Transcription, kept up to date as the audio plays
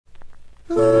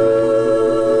On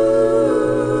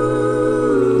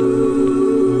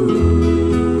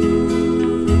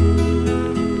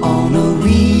a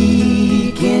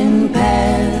weekend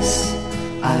pass,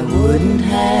 I wouldn't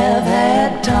have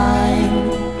had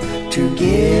time to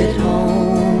get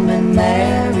home and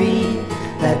marry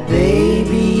that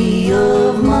baby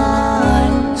of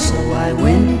mine. So I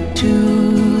went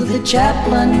to the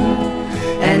chaplain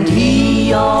and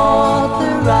he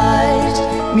authorized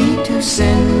me to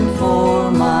send for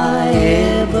my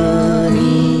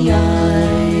ebony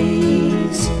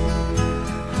eyes.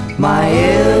 My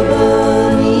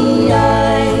ebony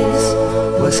eyes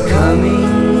was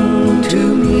coming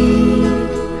to me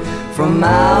from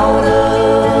out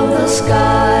of the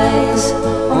skies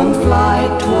on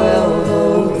flight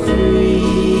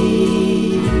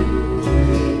 1203.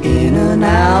 In an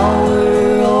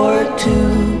hour or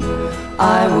two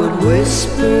I would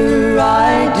whisper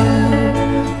I do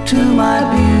to my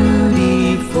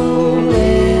beautiful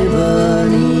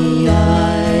ebony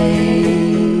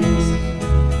eyes.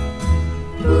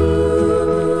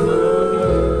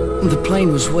 The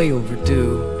plane was way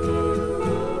overdue,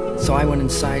 so I went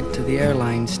inside to the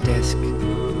airline's desk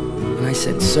and I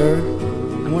said, "Sir,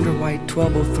 I wonder why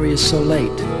 1203 is so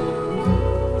late."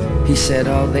 He said,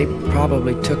 "Oh, they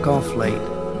probably took off late,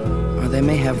 or they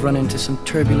may have run into some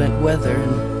turbulent weather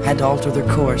and had to alter their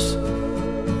course."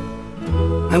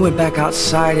 I went back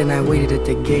outside and I waited at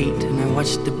the gate and I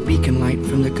watched the beacon light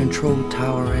from the control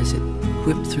tower as it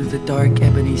whipped through the dark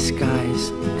ebony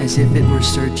skies as if it were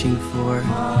searching for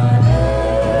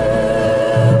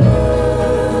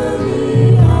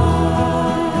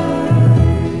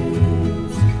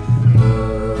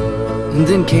And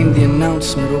then came the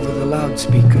announcement over the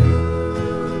loudspeaker.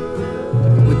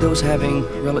 Would those having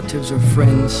relatives or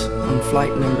friends on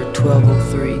flight number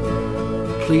 1203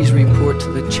 please report to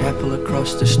the chapel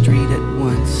across the street at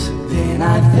once? Then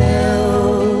I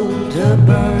felt a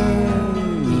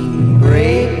burning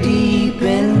break deep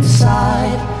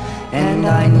inside, and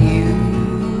I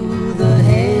knew the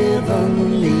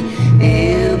heavenly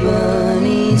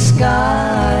ebony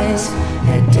skies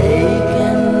had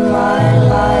taken my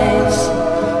life's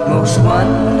most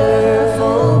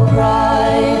wonderful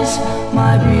prize,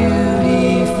 my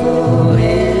beautiful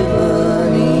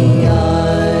ebony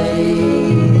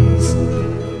eyes.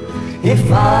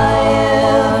 If I